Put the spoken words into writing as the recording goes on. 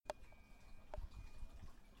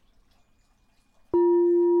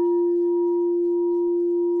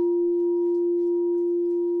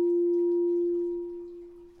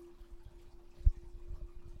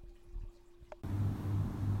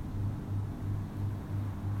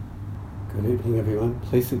Good evening, everyone.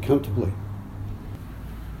 Please sit comfortably.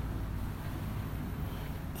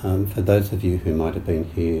 For those of you who might have been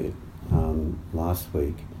here last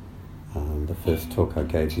week, the first talk I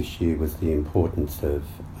gave this year was the importance of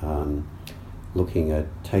looking at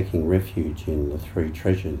taking refuge in the three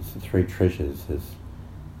treasures. The three treasures is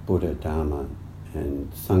Buddha, Dharma and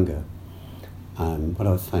Sangha. What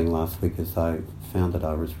I was saying last week is I found that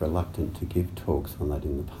I was reluctant to give talks on that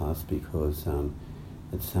in the past because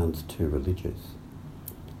it sounds too religious,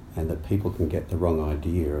 and that people can get the wrong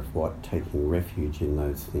idea of what taking refuge in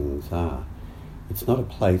those things are. It's not a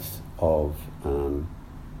place of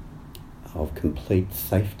complete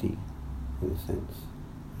safety, in a sense,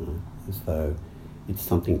 as though it's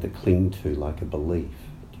something to cling to like a belief,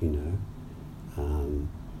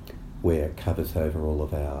 where it covers over all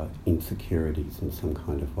of our insecurities in some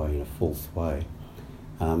kind of way, in a false way.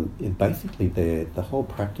 Basically, the whole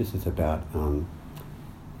practice is about,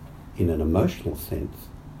 in an emotional sense,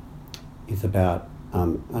 is about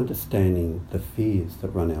understanding the fears that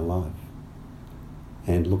run our life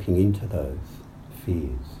and looking into those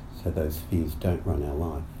fears so those fears don't run our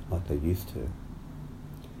life like they used to.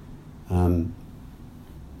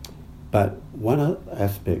 But one other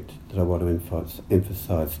aspect that I want to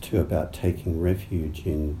emphasise too about taking refuge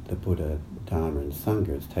in the Buddha, Dharma and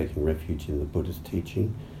Sangha is taking refuge in the Buddha's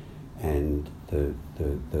teaching and the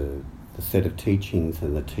set of teachings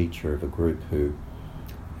and the teacher of a group who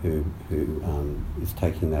is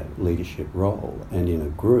taking that leadership role, and in a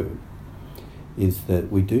group, is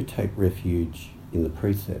that we do take refuge in the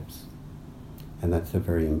precepts, and that's a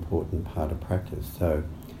very important part of practice. So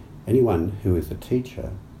anyone who is a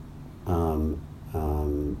teacher,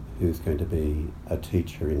 who's going to be a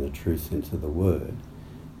teacher in the true sense of the word,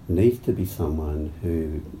 needs to be someone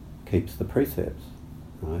who keeps the precepts,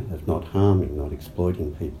 right, of not harming, not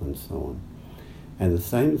exploiting people and so on. And the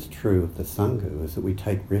same is true of the Sangha, is that we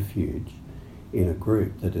take refuge in a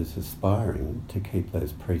group that is aspiring to keep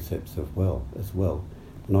those precepts as well.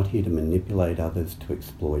 We're not here to manipulate others, to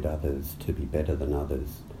exploit others, to be better than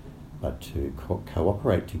others, but to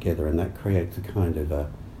cooperate together, and that creates a kind of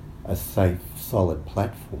a safe, solid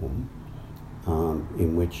platform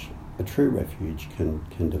in which a true refuge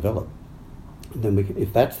can develop. And then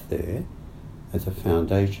if that's there as a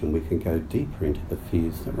foundation, we can go deeper into the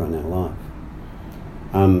fears that run our life.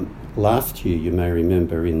 Last year, you may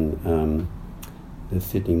remember in the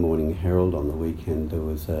Sydney Morning Herald on the weekend, there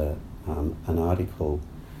was an article,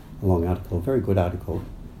 a long article, a very good article,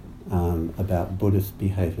 about Buddhists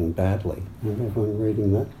behaving badly. Remember everyone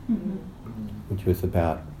reading that? Mm-hmm. Which was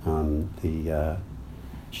about the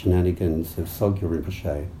shenanigans of Sogyal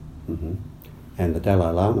Rinpoche. Mm-hmm. And the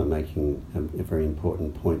Dalai Lama making a very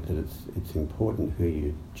important point that it's important who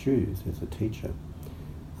you choose as a teacher.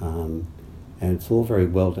 And it's all very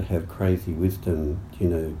well to have crazy wisdom,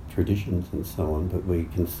 traditions and so on, but we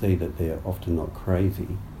can see that they're often not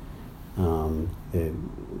crazy. They're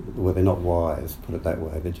not wise, put it that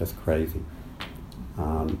way, they're just crazy.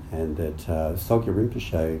 And that Sogyal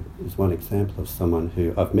Rinpoche is one example of someone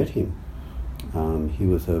who, I've met him. He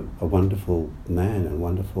was a wonderful man, a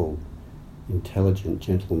wonderful, intelligent,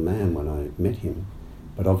 gentle man when I met him.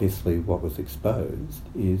 But obviously what was exposed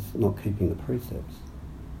is not keeping the precepts.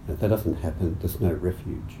 If that doesn't happen, there's no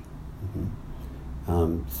refuge.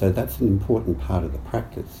 Mm-hmm. So that's an important part of the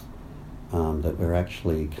practice, that we're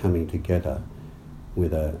actually coming together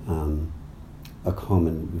with a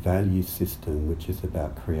common value system which is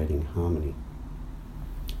about creating harmony,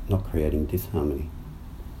 not creating disharmony.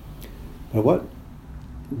 But what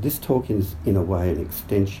this talk is, in a way, an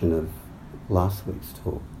extension of last week's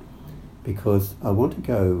talk, because I want to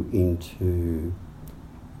go into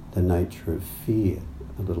the nature of fear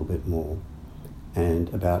a little bit more,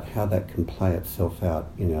 and about how that can play itself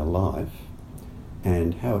out in our life,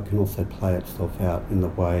 and how it can also play itself out in the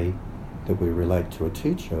way that we relate to a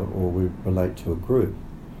teacher or we relate to a group.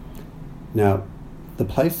 Now, the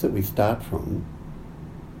place that we start from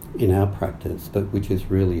in our practice, but which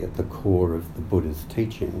is really at the core of the Buddha's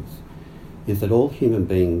teachings, is that all human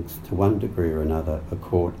beings, to one degree or another, are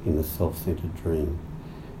caught in the self-centered dream.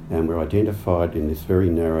 And we're identified in this very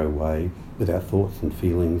narrow way with our thoughts and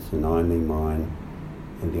feelings and I, me, mine.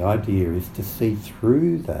 And the idea is to see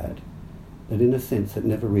through that in a sense it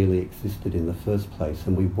never really existed in the first place,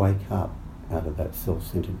 and we wake up out of that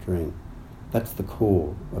self-centered dream. That's the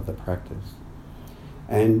core of the practice.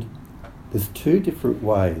 And there's two different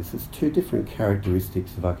ways, there's two different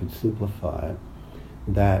characteristics, if I could simplify it,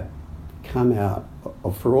 that come out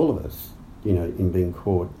for all of us, in being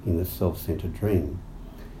caught in the self-centered dream.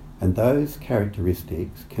 And those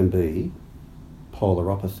characteristics can be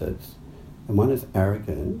polar opposites. And one is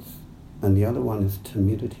arrogance and the other one is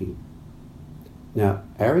timidity. Now,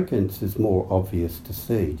 arrogance is more obvious to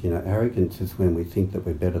see. Arrogance is when we think that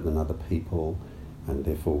we're better than other people, and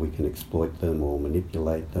therefore we can exploit them or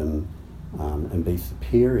manipulate them and be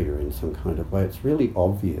superior in some kind of way. It's really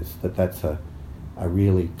obvious that that's a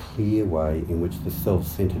really clear way in which the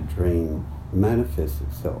self-centered dream manifests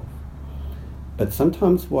itself. But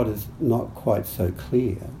sometimes what is not quite so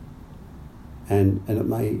clear, and it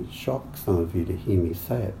may shock some of you to hear me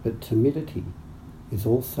say it, but timidity is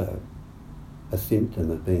also a symptom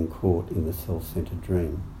of being caught in the self-centered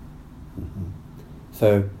dream.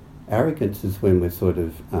 So arrogance is when we're sort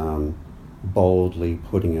of boldly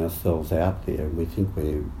putting ourselves out there and we think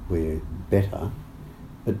we're better.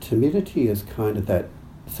 But timidity is kind of that,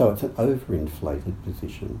 so it's an overinflated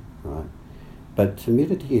position, right? But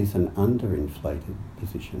timidity is an underinflated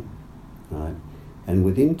position, right? And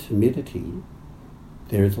within timidity,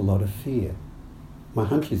 there is a lot of fear. My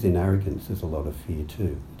hunch is in arrogance there's a lot of fear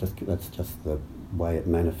too. That's just the way it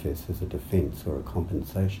manifests as a defence or a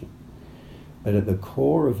compensation. But at the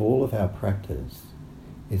core of all of our practice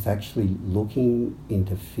is actually looking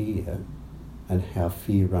into fear and how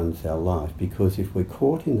fear runs our life. Because if we're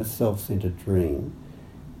caught in the self-centered dream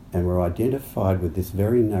and we're identified with this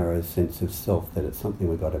very narrow sense of self that it's something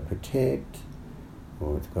we've got to protect,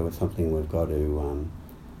 or it's something we've got to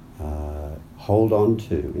hold on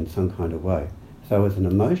to in some kind of way. So as an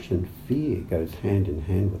emotion, fear goes hand in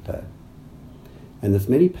hand with that. And there's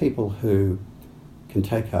many people who can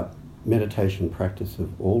take up meditation practice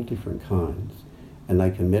of all different kinds, and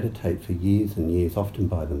they can meditate for years and years, often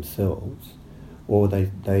by themselves, or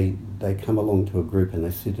they come along to a group and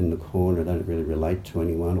they sit in the corner, don't really relate to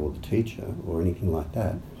anyone or the teacher or anything like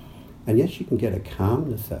that. And yes, you can get a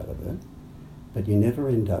calmness out of it, but you never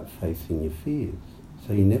end up facing your fears.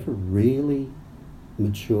 So you never really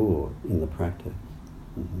mature in the practice.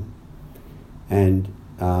 And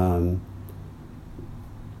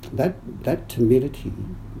that timidity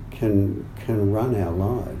can run our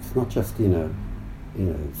lives, not just in a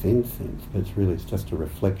Zen sense, but it's just a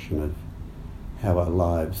reflection of how our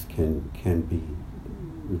lives can be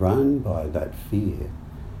run by that fear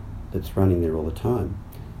that's running there all the time.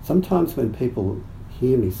 Sometimes when people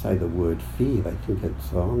hear me say the word fear, they think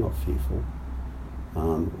it's, I'm not fearful,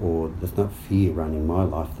 or there's not fear running my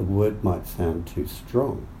life. The word might sound too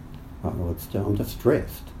strong, right? Or I'm just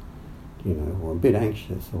stressed, or a bit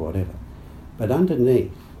anxious or whatever. But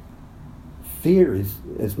underneath, fear is,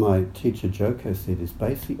 as my teacher Joko said, is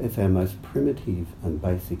our most primitive and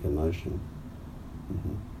basic emotion.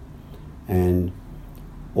 And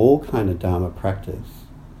all kind of Dharma practice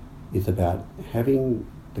is about having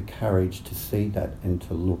the courage to see that and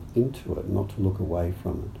to look into it, not to look away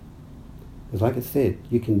from it. Because like I said,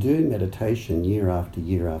 you can do meditation year after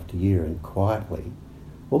year after year and quietly.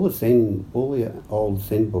 All the old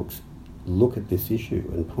Zen books look at this issue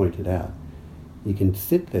and point it out. You can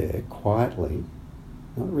sit there quietly,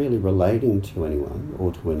 not really relating to anyone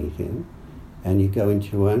or to anything, and you go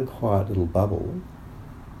into your own quiet little bubble,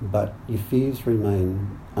 but your fears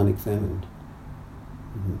remain unexamined.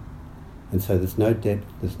 And so there's no depth,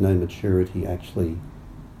 there's no maturity actually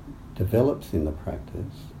develops in the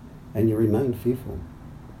practice, and you remain fearful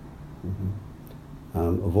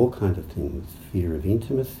of all kinds of things. Fear of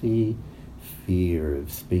intimacy, fear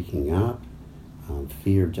of speaking up,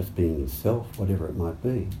 fear of just being yourself, whatever it might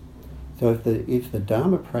be. So if the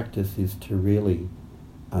Dharma practice is to really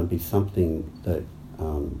be something that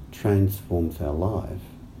transforms our life,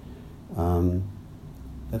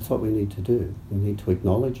 that's what we need to do. We need to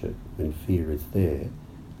acknowledge it when fear is there,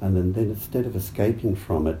 and then instead of escaping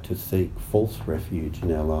from it, to seek false refuge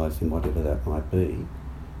in our lives in whatever that might be,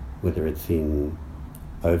 whether it's in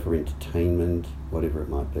over-entertainment, whatever it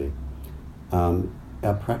might be.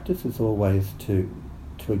 Our practice is always to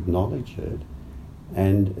acknowledge it,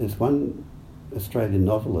 and as one Australian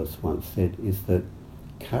novelist once said, is that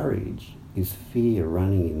courage is fear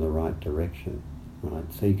running in the right direction,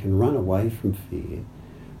 right? So you can run away from fear,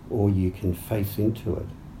 or you can face into it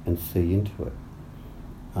and see into it.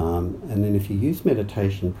 And then if you use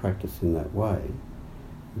meditation practice in that way,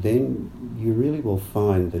 then you really will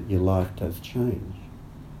find that your life does change.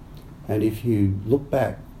 And if you look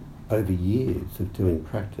back over years of doing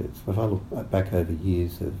practice, if I look back over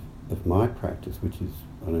years of my practice, which is,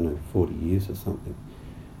 40 years or something,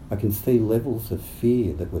 I can see levels of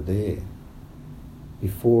fear that were there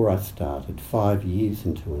before I started, 5 years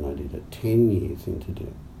into when I did it, 10 years into doing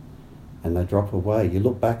it. And they drop away. You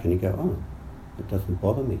look back and you go, oh, it doesn't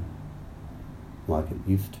bother me like it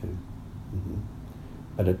used to.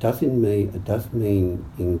 But it does mean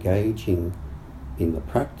engaging in the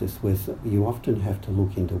practice where you often have to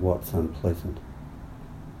look into what's unpleasant,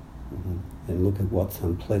 and look at what's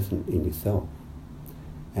unpleasant in yourself.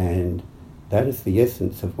 And that is the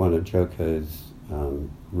essence of one of Joko's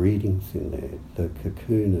readings in there, the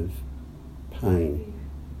cocoon of pain,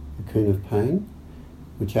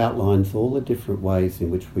 which outlines all the different ways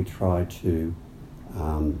in which we try to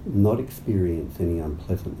not experience any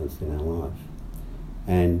unpleasantness in our life.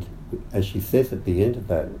 And as she says at the end of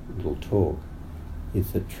that little talk,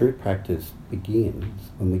 is that true practice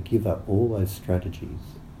begins when we give up all those strategies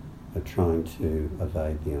of trying to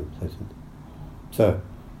evade the unpleasant. So,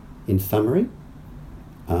 in summary,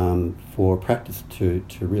 for practice to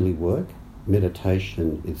really work,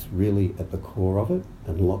 meditation is really at the core of it,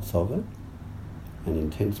 and lots of it, an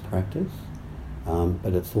intense practice,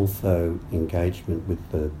 but it's also engagement with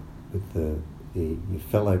your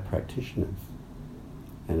fellow practitioners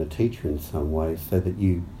and a teacher in some way, so that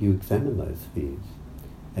you examine those fears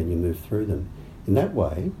and you move through them. In that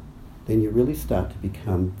way, then you really start to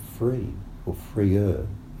become free or freer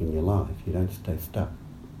in your life. You don't stay stuck.